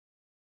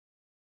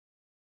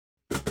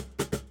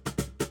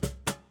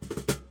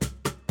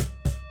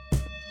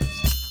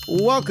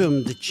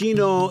Welcome to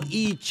Chino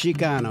y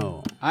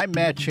Chicano. I'm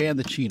Matt Chan,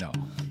 the Chino.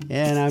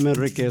 And I'm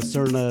Enrique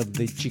Serna,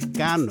 the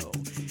Chicano.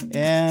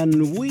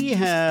 And we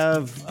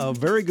have a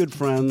very good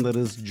friend that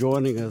is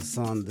joining us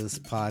on this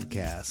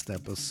podcast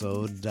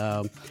episode.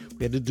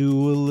 We had to do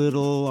a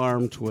little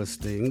arm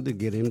twisting to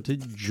get him to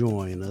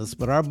join us.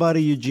 But our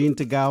buddy Eugene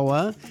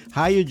Tagawa.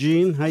 Hi,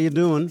 Eugene. How you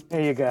doing?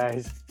 Hey, you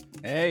guys.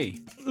 Hey.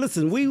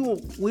 Listen, we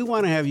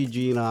want to have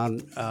Eugene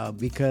on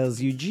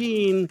because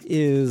Eugene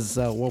is,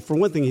 well, for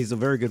one thing, he's a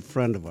very good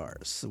friend of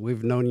ours.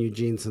 We've known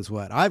Eugene since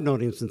what? I've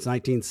known him since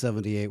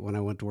 1978 when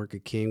I went to work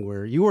at King,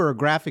 where you were a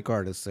graphic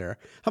artist there.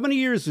 How many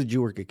years did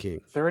you work at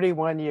King?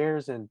 31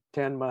 years and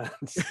 10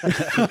 months.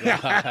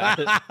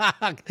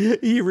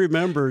 He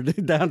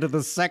remembered down to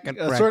the second.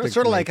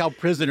 Sort of like how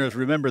prisoners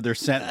remember their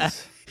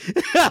sentence.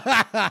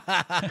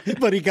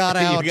 But he got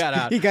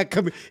out. He got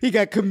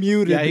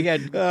commuted. Yeah, he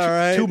got all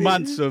right. 2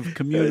 months of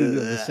commuted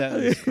of the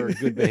sentence for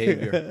good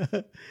behavior.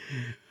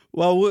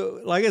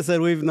 Well, like I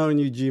said, we've known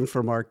Eugene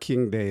from our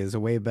King days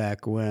way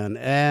back when.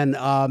 And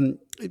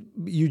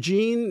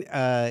Eugene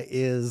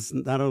is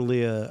not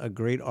only a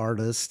great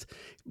artist,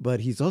 but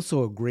he's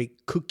also a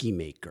great cookie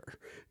maker.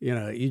 You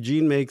know,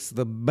 Eugene makes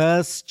the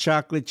best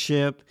chocolate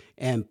chip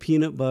and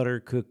peanut butter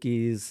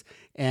cookies.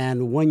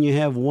 And when you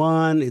have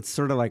one, it's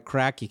sort of like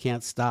crack. You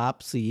can't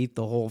stop, so you eat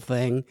the whole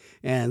thing.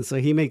 And so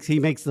he makes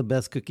the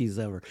best cookies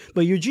ever.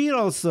 But Eugene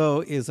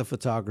also is a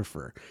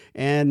photographer.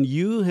 And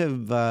you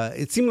have,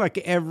 it seemed like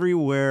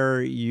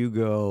everywhere you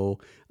go,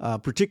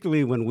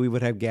 particularly when we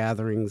would have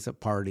gatherings at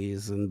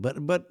parties, and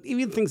but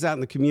even things out in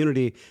the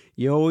community,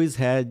 you always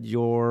had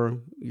your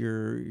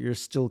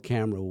still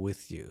camera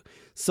with you.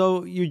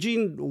 So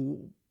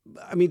Eugene,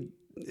 I mean,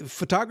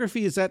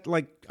 photography, is that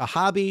like a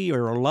hobby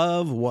or a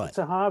love? What? It's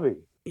a hobby.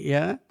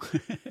 Yeah.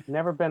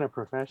 Never been a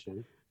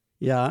profession.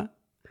 Yeah.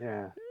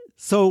 Yeah.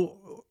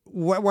 So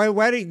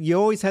why did you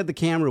always had the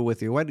camera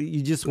with you? Why did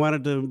you just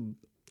wanted to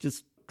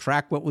just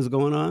track what was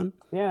going on?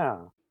 Yeah.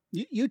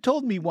 You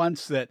told me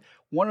once that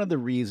one of the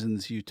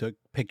reasons you took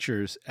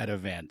pictures at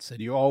events,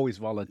 and you always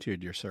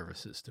volunteered your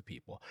services to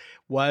people,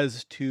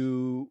 was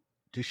to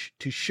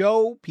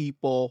show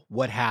people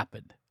what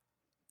happened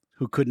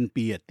who couldn't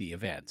be at the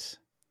events.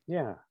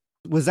 Yeah.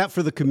 Was that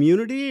for the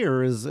community,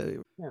 or is it,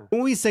 yeah.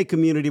 When we say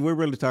community, we're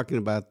really talking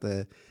about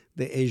the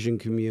Asian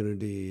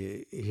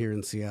community here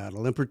in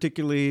Seattle, and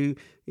particularly,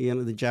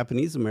 the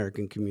Japanese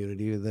American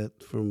community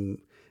that from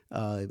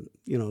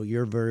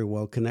you're very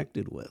well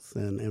connected with,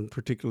 and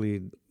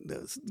particularly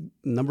the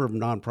number of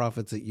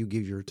nonprofits that you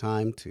give your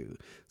time to.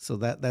 So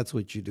that's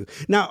what you do.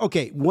 Now,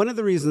 okay, one of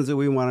the reasons that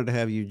we wanted to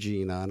have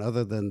Eugene on,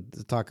 other than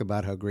to talk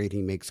about how great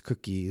he makes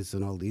cookies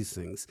and all these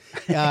things,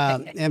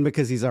 and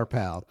because he's our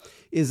pal,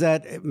 is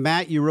that,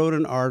 Matt, you wrote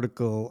an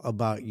article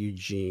about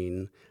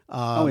Eugene.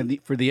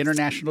 For the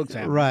International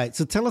Examiner. Right.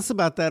 So tell us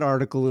about that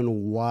article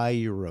and why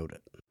you wrote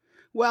it.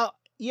 Well,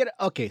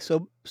 okay,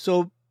 so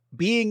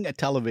being a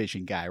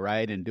television guy,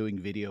 right, and doing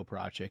video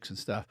projects and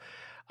stuff,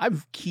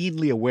 I'm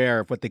keenly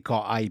aware of what they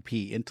call IP,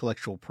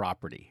 intellectual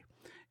property.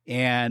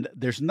 And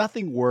there's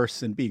nothing worse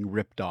than being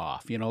ripped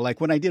off.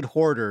 Like when I did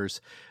Hoarders,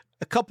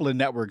 a couple of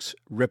networks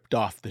ripped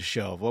off the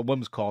show. One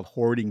was called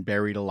Hoarding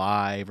Buried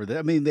Alive.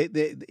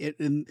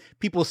 And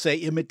people say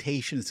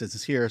imitation is a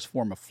sincerest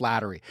form of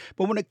flattery.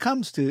 But when it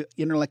comes to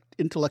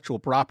intellectual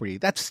property,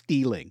 that's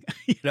stealing.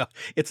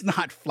 It's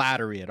not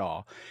flattery at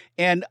all.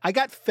 And I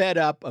got fed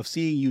up of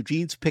seeing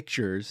Eugene's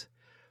pictures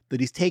that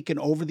he's taken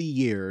over the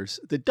years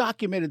that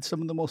documented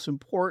some of the most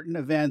important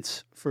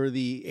events for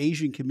the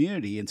Asian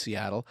community in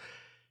Seattle,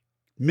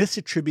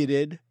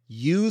 misattributed,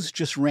 used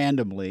just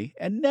randomly,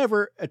 and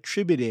never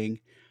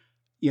attributing,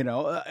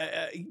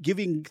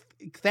 giving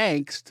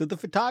thanks to the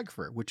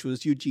photographer, which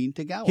was Eugene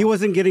Tagawa. He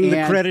wasn't getting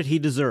the credit he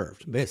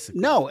deserved,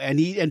 basically. No,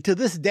 and to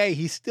this day,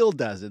 he still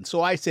doesn't.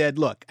 So I said,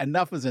 look,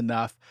 enough is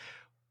enough.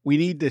 We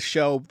need to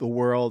show the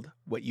world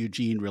what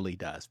Eugene really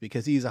does,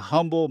 because he's a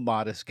humble,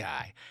 modest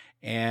guy.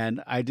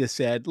 And I just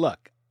said,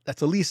 look,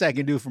 that's the least I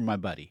can do for my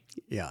buddy.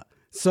 Yeah.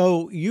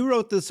 So you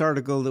wrote this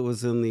article that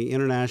was in the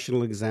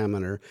International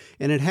Examiner,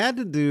 and it had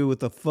to do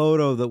with a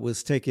photo that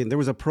was taken. There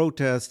was a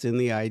protest in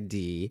the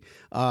ID.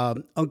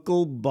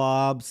 Uncle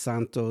Bob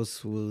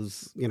Santos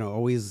was,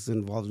 always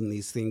involved in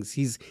these things.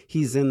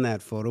 He's in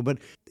that photo. But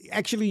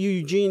actually,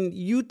 Eugene,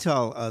 you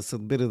tell us a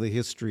bit of the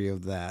history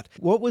of that.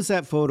 What was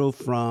that photo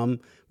from?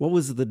 What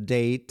was the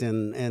date?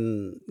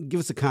 And give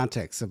us a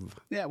context of.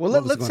 Yeah, well,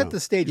 let's set the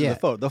stage of the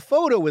photo. The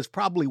photo was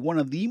probably one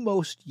of the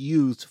most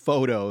used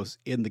photos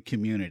in the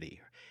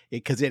community,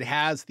 because it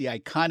has the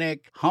iconic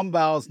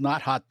Humbal's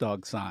Not Hot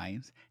Dog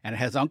signs, and it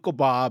has Uncle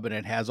Bob, and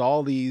it has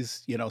all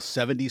these,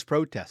 70s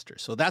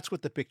protesters. So that's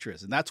what the picture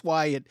is, and that's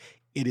why it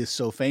is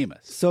so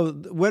famous. So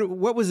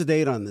what was the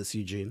date on this,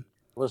 Eugene?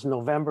 It was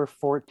November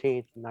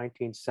 14th,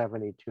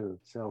 1972.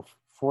 So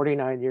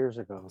 49 years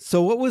ago.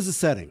 So what was the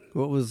setting?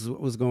 What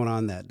was going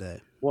on that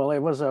day? Well, it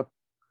was a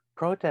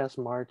protest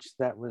march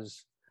that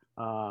was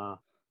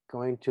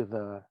going to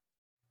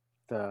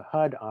the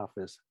HUD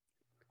office,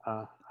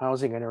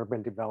 Housing and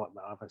Urban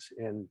Development Office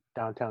in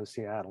downtown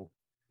Seattle.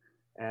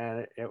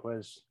 And it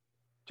was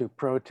to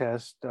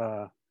protest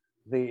the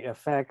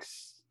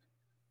effects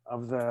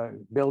of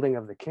the building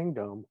of the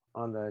kingdom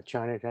on the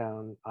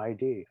Chinatown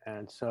ID.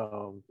 And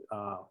so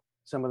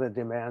some of the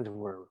demands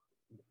were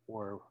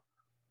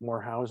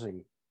more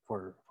housing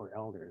for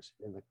elders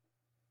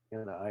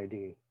in the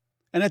ID.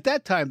 And at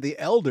that time, the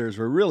elders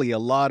were really a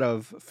lot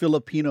of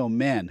Filipino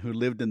men who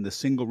lived in the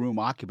single room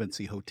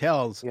occupancy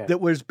hotels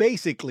that was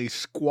basically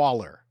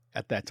squalor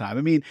at that time.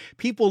 I mean,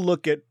 people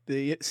look at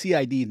the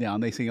CID now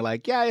and they say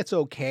like, yeah, it's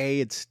okay.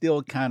 It's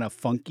still kind of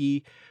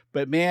funky.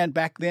 But man,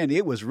 back then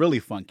it was really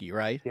funky,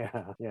 right?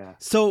 Yeah.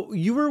 So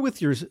you were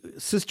with your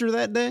sister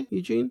that day,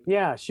 Eugene?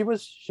 Yeah, she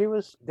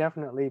was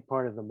definitely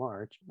part of the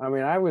march. I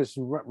mean, I was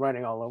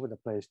running all over the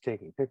place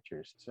taking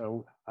pictures.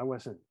 So I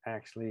wasn't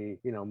actually,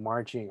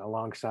 marching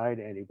alongside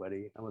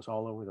anybody. I was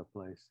all over the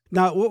place.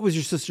 Now, what was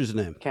your sister's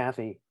name?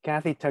 Kathy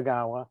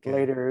Tagawa,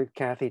 later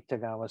Kathy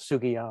Tagawa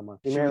Sugiyama.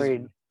 She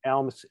married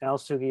Al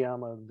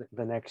Sugiyama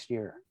the next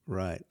year.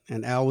 Right.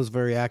 And Al was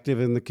very active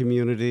in the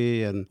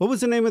community. And what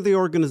was the name of the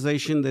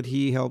organization that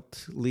he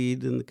helped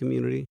lead in the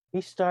community?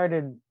 He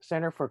started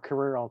Center for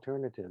Career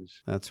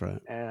Alternatives. That's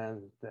right.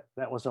 And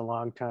that was a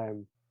long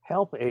time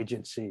help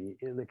agency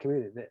in the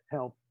community that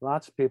helped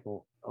lots of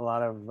people, a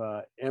lot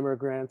of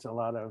immigrants, a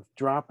lot of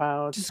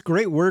dropouts. Just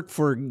great work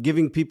for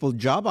giving people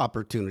job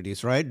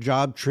opportunities, right?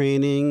 Job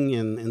training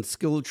and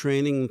skill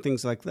training and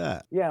things like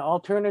that. Yeah,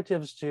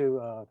 alternatives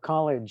to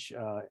college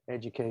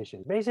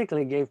education.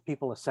 Basically gave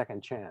people a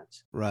second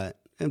chance. Right.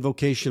 And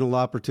vocational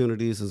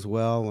opportunities as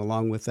well,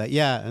 along with that.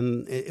 Yeah,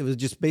 and it was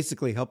just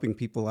basically helping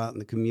people out in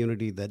the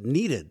community that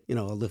needed, a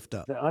lift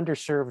up. The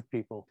underserved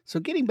people. So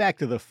getting back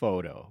to the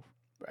photo,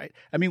 right?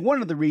 I mean,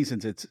 one of the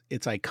reasons it's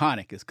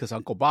iconic is because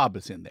Uncle Bob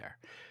is in there.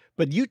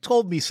 But you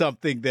told me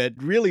something that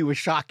really was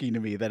shocking to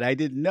me that I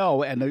didn't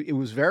know, and it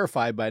was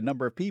verified by a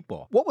number of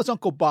people. What was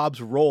Uncle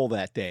Bob's role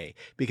that day?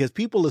 Because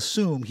people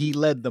assume he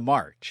led the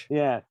march.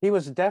 Yeah, he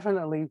was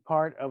definitely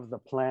part of the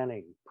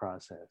planning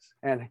process.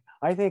 And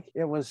I think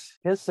it was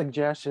his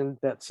suggestion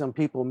that some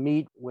people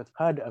meet with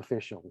HUD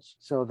officials.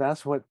 So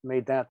that's what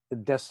made that the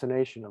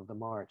destination of the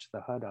march,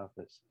 the HUD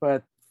office.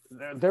 But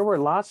there were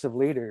lots of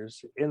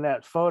leaders. In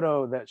that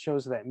photo that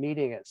shows that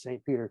meeting at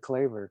St. Peter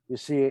Claver, you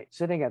see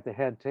sitting at the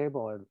head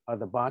table are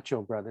the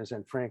Bacho brothers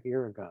and Frank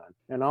Irigan.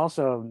 And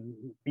also,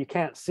 you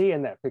can't see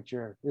in that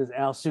picture is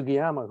Al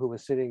Sugiyama, who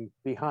was sitting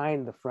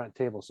behind the front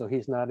table. So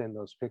he's not in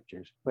those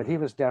pictures, but he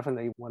was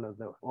definitely one of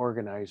the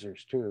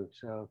organizers too.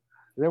 So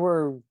there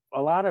were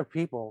a lot of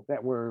people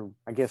that were,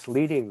 I guess,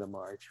 leading the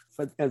march,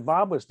 and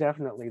Bob was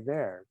definitely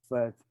there.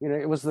 But,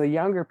 it was the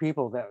younger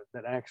people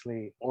that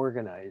actually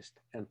organized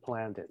and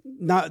planned it.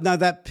 Now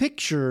that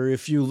picture,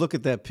 if you look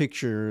at that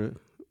picture,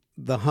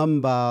 the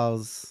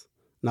humbaos,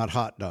 not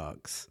hot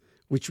dogs,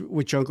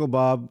 which Uncle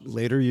Bob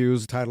later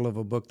used, title of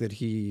a book that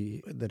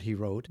he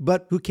wrote.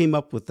 But who came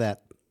up with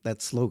that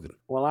slogan?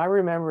 Well, I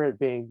remember it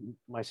being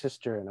my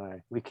sister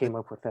and we came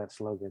up with that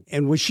slogan.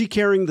 And was she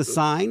carrying the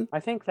sign? I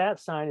think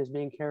that sign is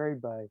being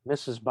carried by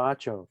Mrs.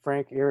 Bacho.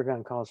 Frank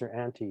Irigan calls her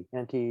Auntie.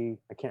 Auntie,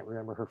 I can't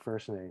remember her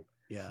first name.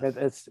 Yeah.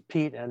 It's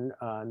Pete and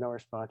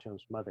Norris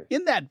Bacho's mother.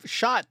 In that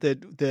shot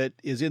that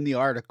is in the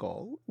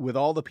article with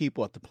all the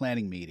people at the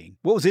planning meeting,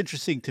 what was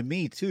interesting to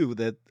me, too,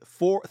 that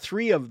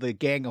three of the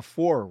gang of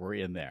four were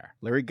in there.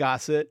 Larry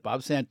Gossett,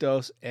 Bob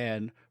Santos,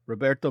 and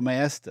Roberto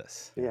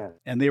Maestas. Yeah.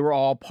 And they were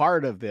all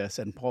part of this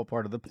and all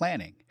part of the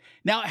planning.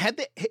 Now,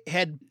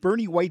 had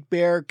Bernie White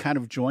Bear kind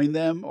of joined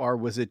them, or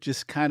was it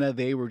just kind of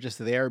they were just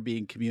there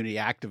being community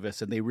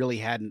activists and they really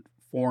hadn't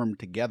formed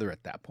together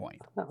at that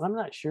point? I'm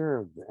not sure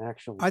of the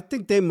actual. I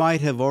think they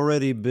might have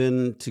already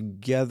been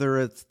together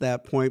at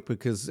that point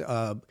because,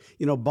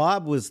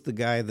 Bob was the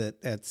guy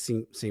that at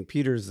St.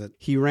 Peter's that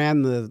he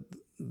ran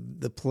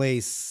the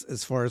place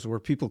as far as where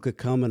people could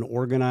come and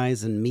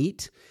organize and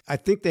meet. I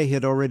think they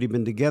had already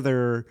been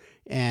together,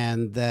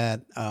 and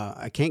that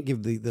I can't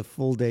give the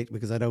full date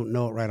because I don't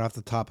know it right off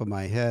the top of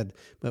my head.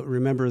 But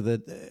remember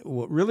that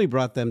what really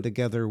brought them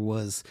together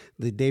was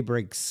the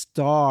Daybreak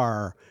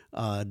Star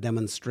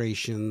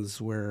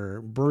demonstrations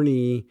where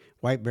Bernie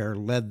White Bear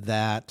led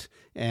that,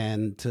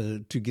 and to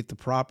get the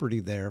property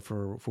there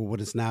for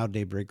what is now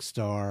Daybreak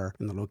Star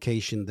and the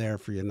location there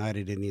for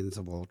United Indians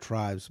of All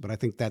Tribes. But I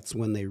think that's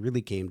when they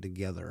really came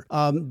together.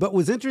 But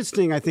what's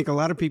interesting, I think a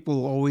lot of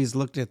people always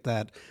looked at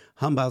that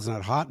humbaos,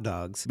 not hot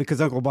dogs,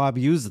 because Uncle Bob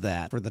used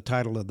that for the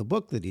title of the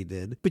book that he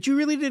did. But you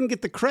really didn't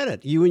get the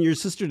credit. You and your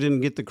sister didn't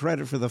get the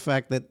credit for the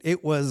fact that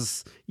it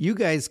was you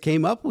guys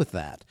came up with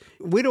that.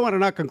 We don't want to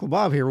knock Uncle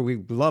Bob here. We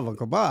love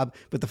Uncle Bob.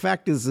 But the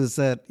fact is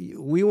that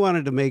we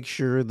wanted to make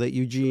sure that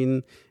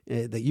Eugene,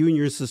 that you and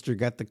your sister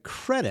got the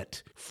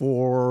credit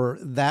for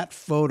that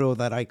photo,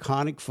 that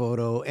iconic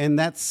photo, and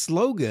that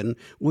slogan,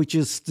 which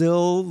is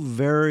still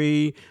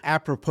very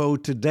apropos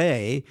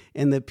today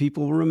and that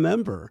people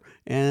remember.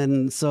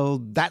 And so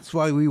that's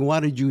why we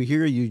wanted you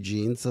here,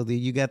 Eugene, so that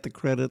you got the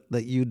credit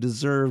that you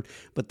deserved.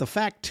 But the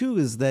fact, too,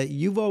 is that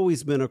you've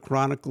always been a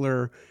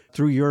chronicler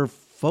through your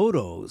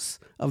photos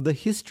of the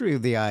history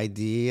of the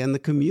ID and the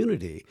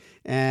community.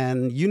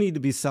 And you need to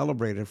be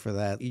celebrated for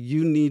that.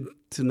 You need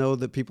to know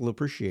that people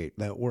appreciate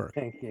that work.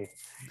 Thank you.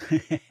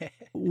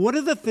 One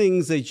of the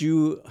things that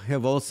you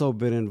have also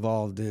been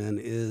involved in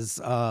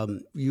is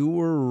you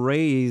were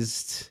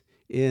raised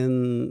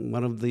in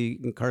one of the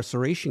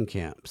incarceration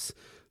camps.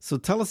 So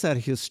tell us that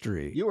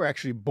history. You were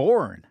actually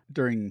born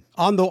during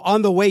On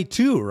the way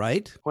too,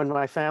 right? When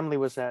my family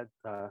was at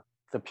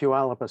the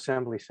Puyallup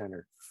Assembly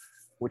Center,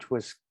 which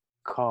was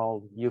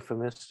called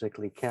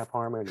euphemistically Camp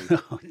Harmony.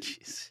 Oh,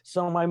 jeez.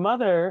 So my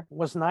mother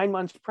was 9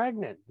 months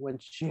pregnant when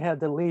she had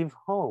to leave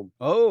home.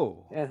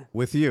 Oh, And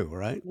With you,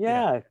 right?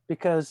 yeah,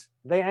 because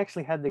they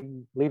actually had to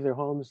leave their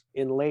homes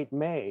in late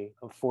May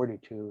of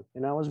 42.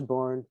 And I was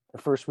born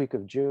the first week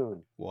of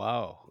June.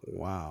 wow.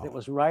 Wow. It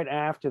was right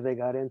after they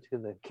got into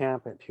the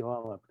camp at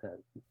Puyallup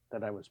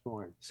that I was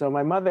born. So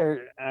my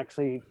mother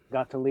actually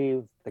got to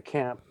leave the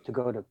camp to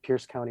go to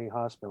Pierce County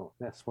Hospital.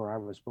 That's where I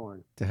was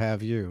born. To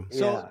have you.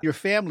 So Yeah. your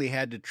family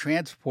had to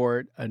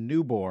transport a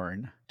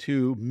newborn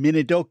to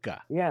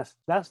Minidoka. Yes,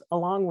 that's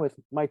along with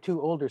my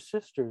two older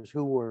sisters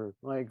who were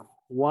like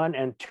 1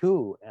 and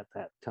 2 at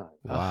that time.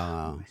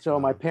 Wow. So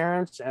my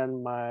parents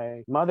and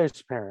my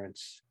mother's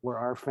parents were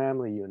our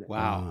family unit.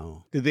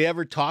 Wow. Did they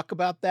ever talk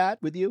about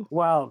that with you?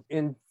 Well,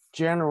 in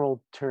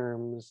general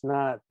terms,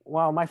 not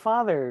well. My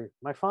father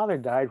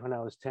died when I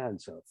was 10,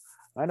 so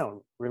I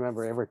don't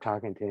remember ever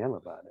talking to him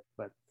about it.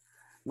 But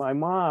my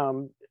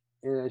mom,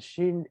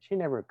 she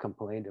never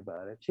complained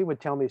about it. She would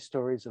tell me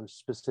stories of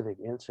specific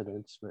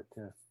incidents, but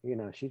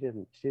she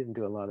didn't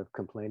do a lot of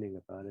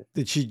complaining about it.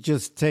 Did she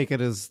just take it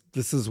as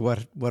this is what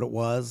it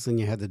was and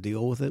you had to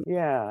deal with it?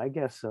 Yeah, I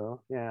guess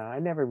so. Yeah, I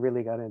never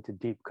really got into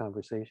deep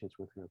conversations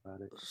with her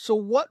about it. So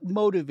what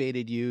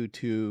motivated you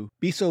to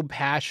be so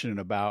passionate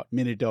about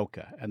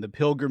Minidoka and the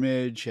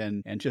pilgrimage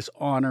and just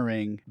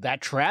honoring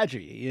that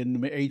tragedy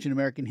in Asian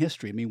American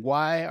history? I mean,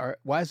 why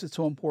is it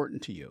so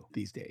important to you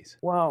these days?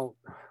 Well,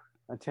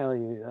 I tell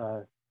you,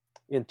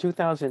 in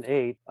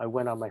 2008, I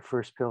went on my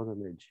first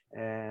pilgrimage,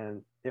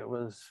 and it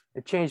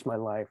changed my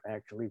life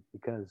actually,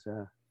 because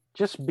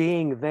just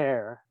being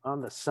there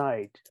on the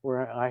site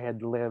where I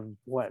had lived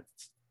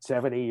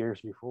 70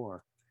 years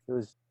before, it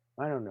was,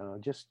 I don't know,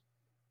 just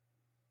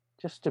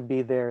to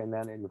be there in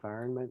that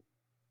environment.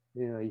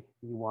 You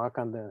walk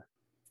on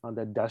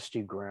the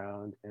dusty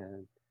ground,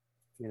 and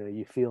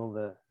you feel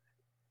the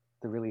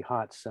really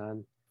hot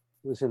sun.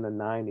 It was in the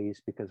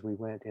 90s because we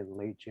went in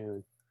late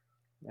June.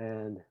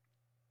 And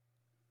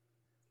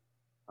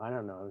I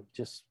don't know,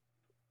 just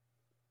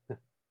it's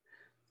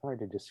hard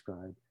to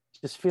describe.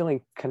 Just feeling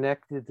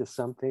connected to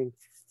something,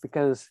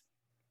 because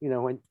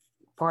when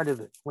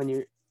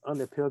you're on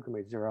the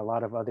pilgrimage, there are a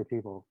lot of other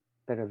people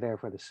that are there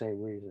for the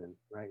same reason,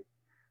 right?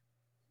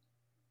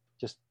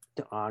 Just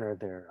to honor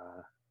their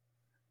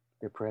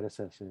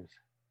predecessors.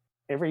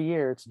 Every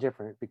year it's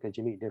different because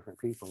you meet different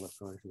people, of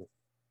course.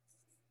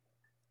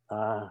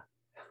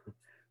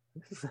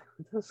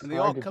 And they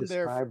all come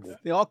there.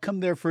 They all come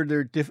there for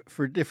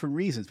different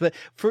reasons. But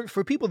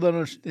for people that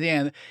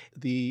understand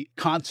the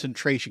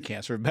concentration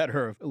camps, or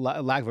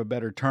lack of a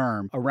better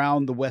term,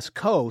 around the West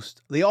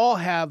Coast, they all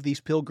have these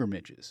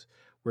pilgrimages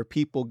where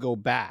people go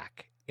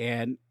back,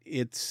 and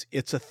it's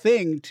a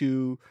thing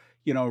to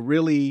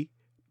really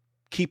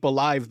keep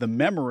alive the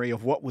memory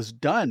of what was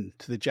done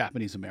to the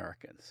Japanese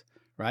Americans,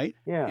 right?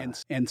 Yeah.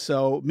 And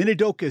so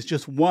Minidoka is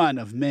just one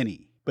of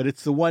many. But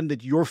it's the one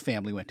that your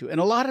family went to, and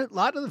a lot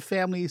of the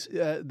families,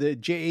 the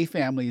JA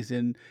families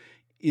in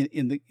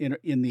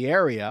the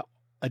area,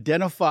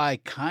 identify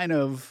kind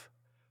of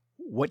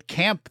what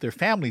camp their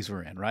families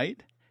were in,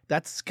 right?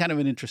 That's kind of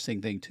an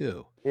interesting thing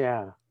too.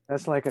 Yeah,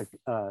 that's like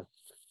a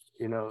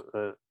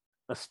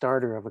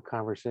starter of a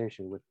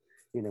conversation with,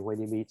 when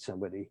you meet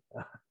somebody,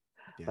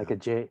 like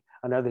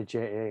another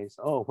JA's.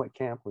 Oh, what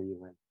camp were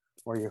you in?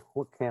 Or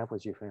what camp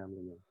was your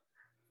family in?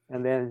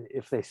 And then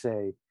if they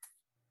say,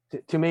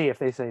 to me, if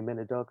they say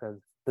Minidoka,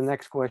 the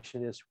next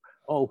question is,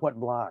 oh, what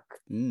block?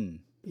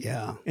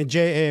 Yeah. And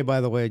JA, by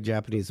the way,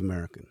 Japanese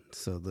American.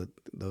 So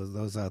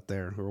those out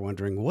there who are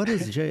wondering, what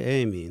does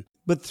JA mean?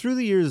 But through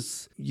the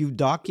years, you've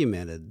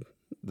documented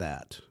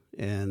that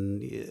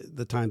and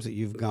the times that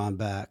you've gone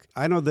back.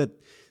 I know that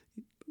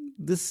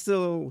this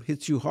still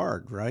hits you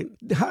hard, right?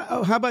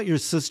 How about your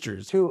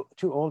sisters? Two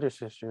older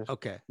sisters.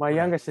 Okay. My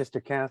younger sister,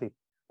 Kathy,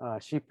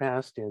 she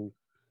passed in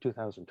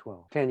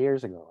 2012, 10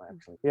 years ago,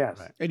 actually. Yes.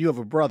 Right. And you have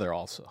a brother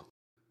also.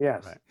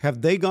 Yes. Right.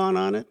 Have they gone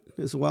on it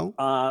as well?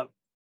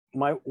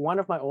 One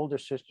of my older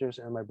sisters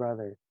and my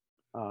brother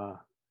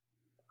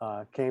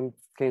came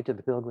to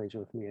the pilgrimage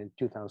with me in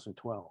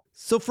 2012.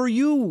 So for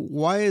you,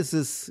 why is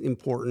this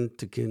important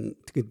to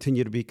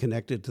continue to be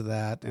connected to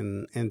that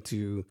and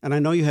I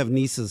know you have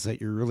nieces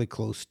that you're really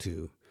close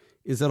to.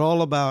 Is it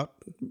all about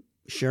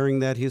sharing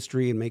that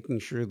history and making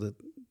sure that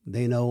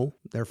they know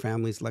their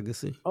family's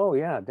legacy? Oh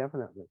yeah,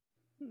 definitely.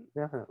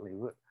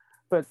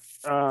 But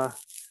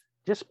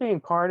just being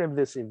part of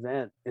this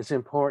event is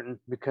important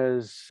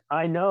because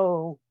I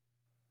know,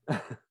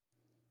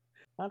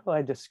 how do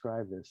I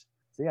describe this?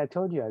 See, I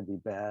told you I'd be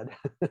bad.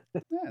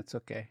 Yeah, it's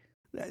okay.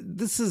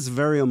 This is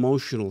very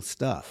emotional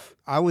stuff.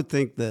 I would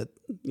think that,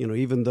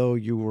 even though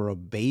you were a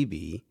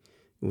baby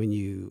when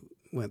you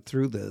went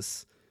through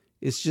this,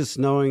 it's just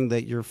knowing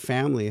that your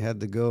family had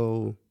to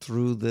go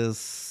through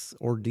this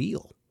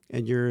ordeal,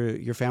 and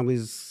your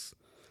family's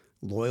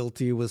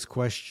loyalty was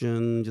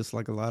questioned, just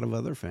like a lot of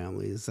other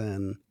families.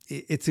 And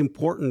it's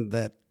important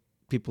that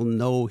people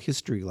know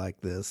history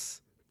like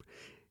this,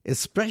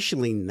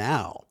 especially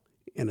now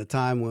in a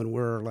time when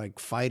we're like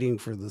fighting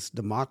for this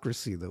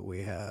democracy that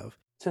we have.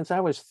 Since I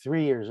was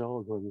 3 years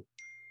old when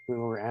we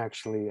were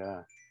actually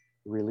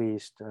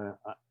released,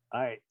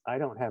 I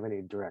don't have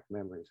any direct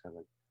memories of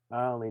it.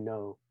 I only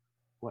know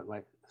what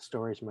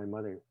stories my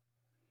mother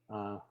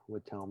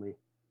would tell me.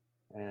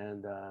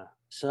 And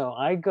so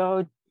I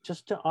go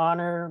just to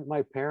honor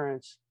my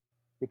parents,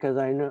 because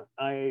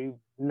I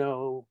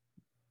know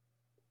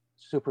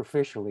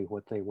superficially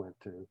what they went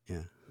through.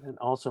 Yeah. And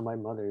also my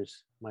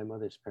mother's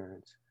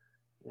parents.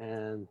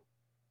 And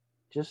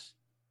just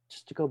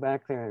to go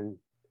back there and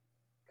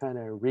kind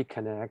of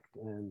reconnect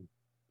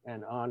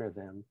and honor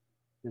them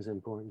is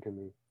important to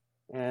me.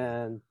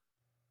 And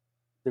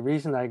the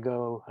reason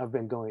I've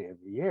been going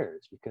every year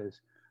is because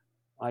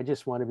I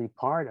just want to be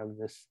part of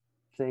this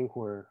thing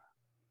where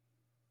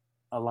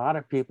a lot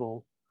of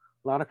people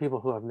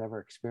who have never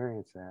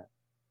experienced that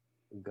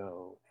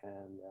go.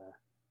 And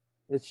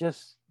it's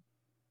just,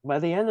 by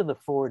the end of the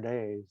 4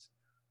 days,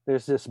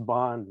 there's this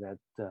bond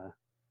that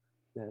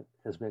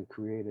has been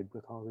created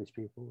with all these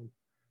people.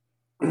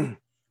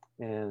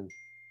 And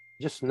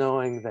just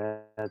knowing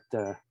that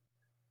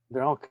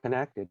they're all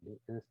connected,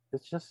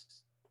 it's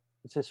just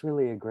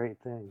really a great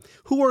thing.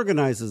 Who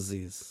organizes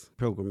these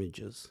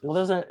pilgrimages? Well,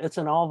 it's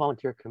an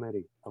all-volunteer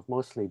committee of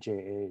mostly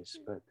JAs,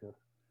 but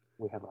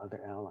we have other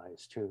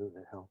allies too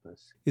that help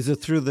us. Is it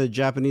through the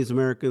Japanese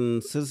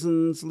American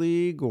Citizens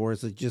League, or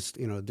is it just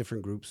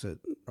different groups that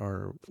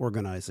are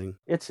organizing?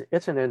 It's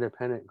an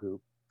independent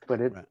group, but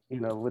it right.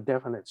 With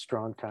definite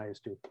strong ties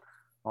to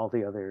all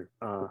the other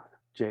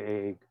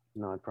JA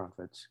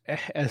nonprofits.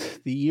 As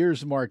the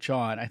years march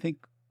on, I think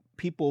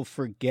people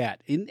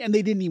forget, and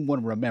they didn't even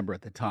want to remember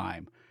at the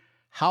time,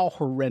 how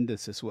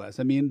horrendous this was.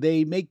 I mean,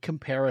 they make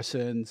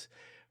comparisons,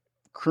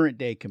 current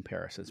day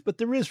comparisons, but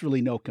there is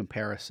really no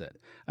comparison.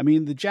 I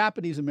mean, the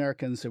Japanese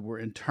Americans that were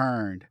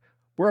interned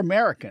were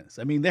Americans.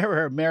 I mean, they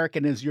were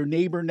American as your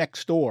neighbor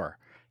next door,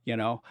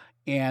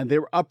 and they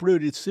were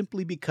uprooted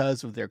simply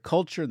because of their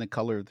culture and the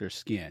color of their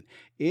skin.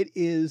 It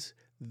is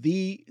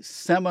the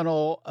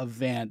seminal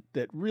event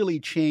that really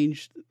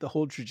changed the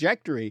whole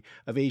trajectory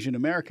of Asian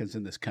Americans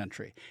in this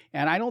country.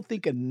 And I don't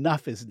think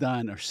enough is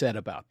done or said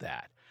about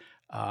that,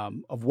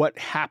 of what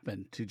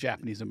happened to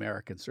Japanese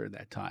Americans during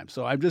that time.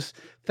 So I'm just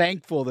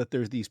thankful that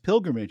there's these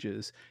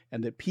pilgrimages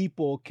and that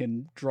people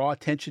can draw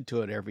attention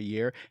to it every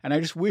year. And I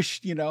just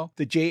wish,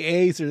 the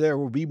JAs are there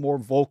will be more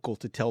vocal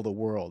to tell the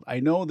world. I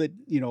know that,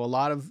 a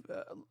lot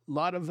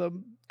of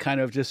them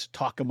kind of just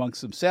talk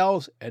amongst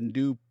themselves and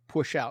do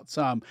push out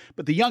some,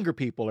 but the younger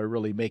people are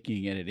really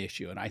making it an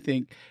issue. And I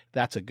think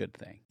that's a good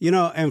thing.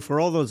 And for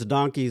all those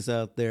donkeys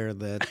out there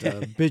that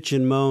bitch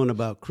and moan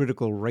about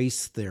critical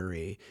race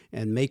theory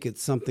and make it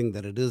something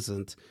that it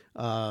isn't,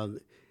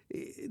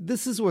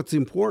 this is what's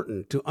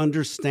important, to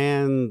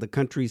understand the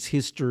country's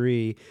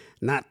history,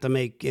 not to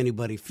make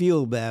anybody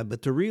feel bad,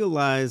 but to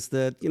realize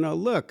that,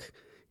 look,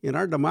 in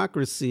our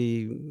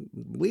democracy,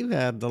 we've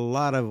had a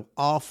lot of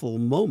awful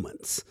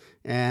moments,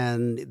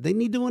 and they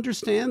need to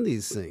understand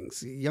these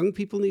things. Young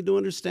people need to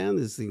understand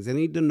these things. They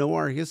need to know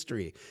our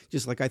history,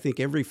 just like I think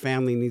every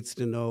family needs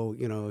to know,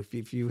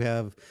 if you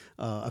have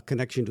a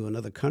connection to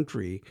another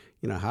country,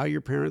 how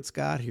your parents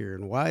got here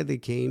and why they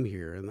came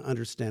here, and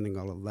understanding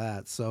all of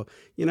that. So,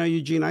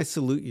 Eugene, I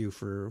salute you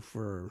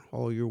for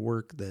all your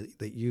work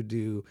that you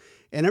do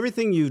and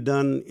everything you've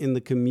done in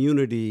the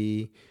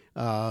community.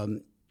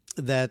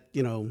 That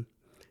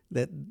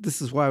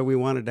this is why we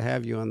wanted to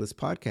have you on this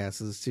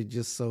podcast, is to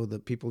just so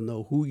that people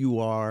know who you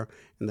are,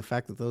 and the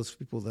fact that those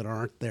people that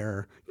aren't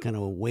there kind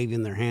of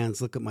waving their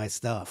hands, look at my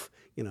stuff,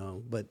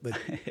 but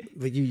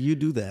you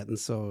do that. And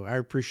so I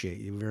appreciate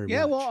you very much.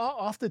 Yeah, well,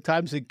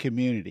 oftentimes in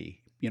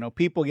community,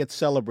 people get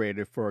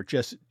celebrated for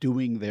just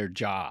doing their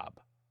job,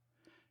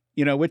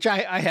 which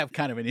I have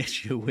kind of an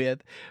issue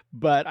with,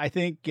 but I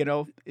think, in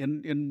our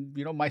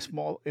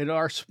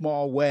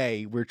small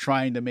way, we're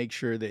trying to make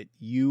sure that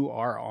you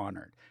are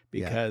honored,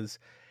 because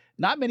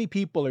not many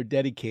people are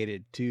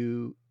dedicated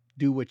to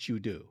do what you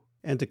do.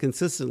 And to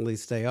consistently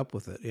stay up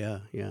with it.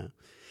 Yeah.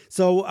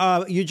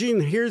 So, Eugene,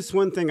 here's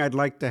one thing I'd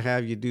like to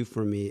have you do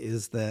for me,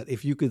 is that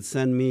if you could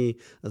send me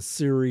a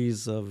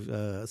series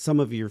of some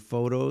of your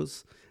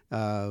photos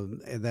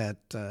that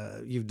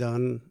you've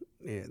done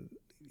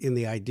in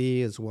the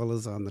ID as well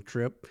as on the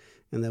trip,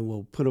 and then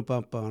we'll put them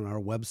up on our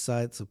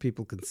website so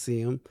people can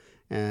see them,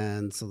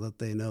 and so that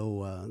they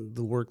know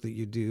the work that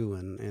you do,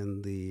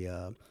 and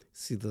the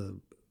see the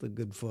the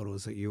good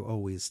photos that you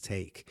always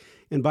take.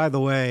 And by the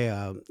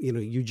way,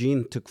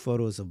 Eugene took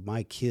photos of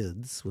my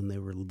kids when they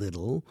were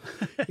little,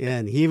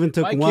 and he even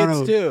took my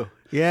kids too.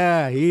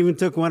 Yeah, he even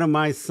took one of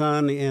my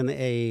son in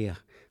a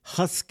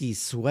husky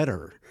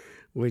sweater,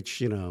 which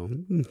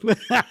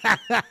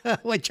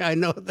which I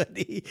know that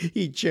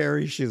he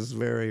cherishes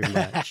very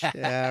much.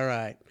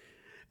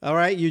 All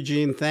right,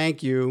 Eugene,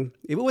 thank you.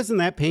 It wasn't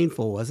that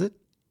painful, was it?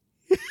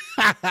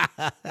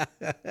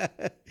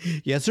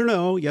 Yes or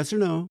no? Yes or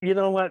no? You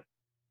know what?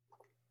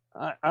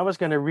 I was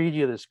going to read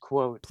you this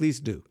quote. Please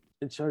do.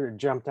 It sort of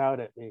jumped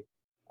out at me.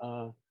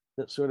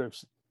 That sort of,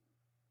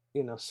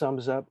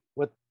 sums up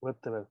what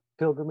the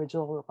pilgrimage is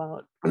all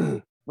about.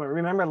 But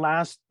remember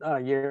last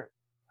year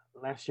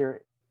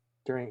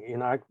during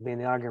the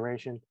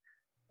inauguration,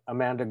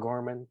 Amanda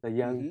Gorman, the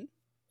young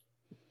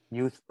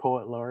youth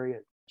poet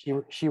laureate,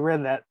 she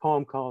read that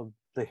poem called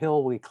 "The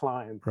Hill We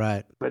Climb."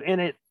 Right. But in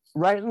it,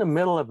 right in the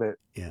middle of it,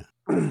 you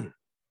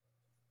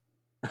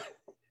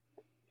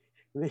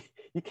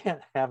can't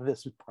have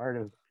this part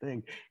of the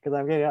thing because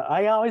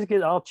I always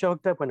get all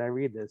choked up when I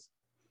read this.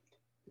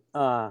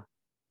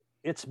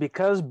 It's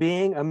because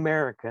being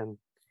American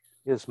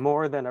is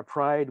more than a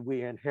pride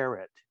we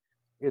inherit.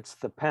 It's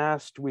the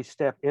past we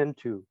step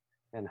into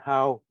and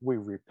how we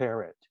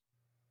repair it.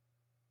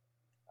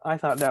 I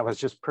thought that was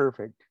just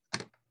perfect,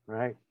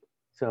 right?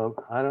 So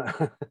I don't.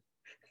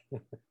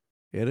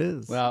 It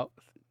is. Well,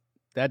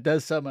 that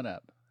does sum it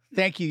up.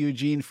 Thank you,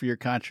 Eugene, for your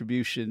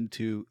contribution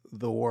to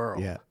the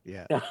world.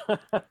 Yeah.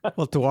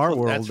 Well, to our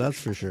world,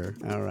 that's for sure.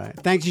 All right.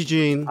 Thanks,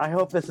 Eugene. I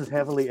hope this is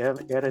heavily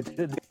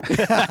edited.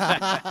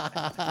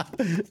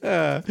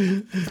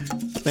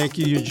 Thank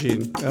you,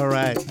 Eugene. All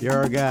right. You're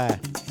our guy.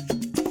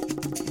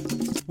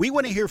 We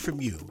want to hear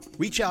from you.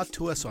 Reach out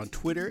to us on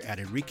Twitter at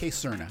Enrique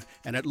Cerna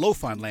and at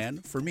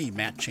Lofanland for me,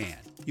 Matt Chan.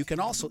 You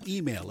can also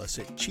email us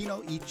at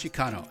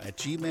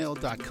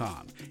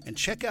chinoichicano@gmail.com and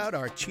check out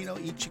our Chino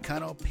y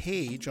Chicano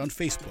page on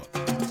Facebook.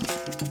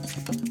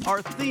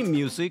 Our theme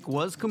music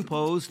was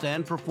composed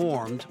and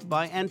performed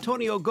by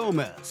Antonio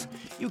Gomez.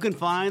 You can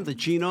find the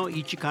Chino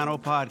y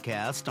Chicano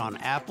podcast on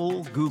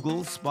Apple,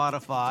 Google,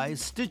 Spotify,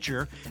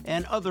 Stitcher,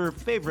 and other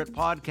favorite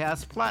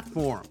podcast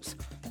platforms.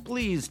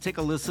 Please take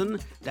a listen,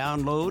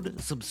 download,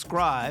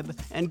 subscribe,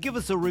 and give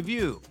us a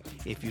review.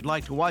 If you'd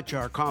like to watch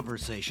our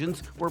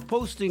conversations, we're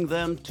posting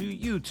them to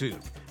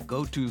YouTube.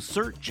 Go to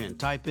search and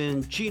type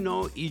in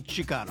Chino y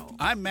Chicano.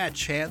 I'm Matt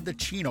Chan, the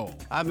Chino.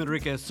 I'm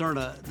Enrique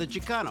Cerna, the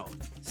Chicano.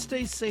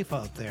 Stay safe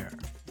out there.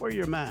 Wear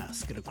your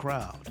mask in a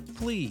crowd.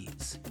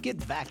 Please get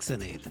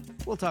vaccinated.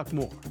 We'll talk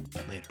more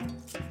later.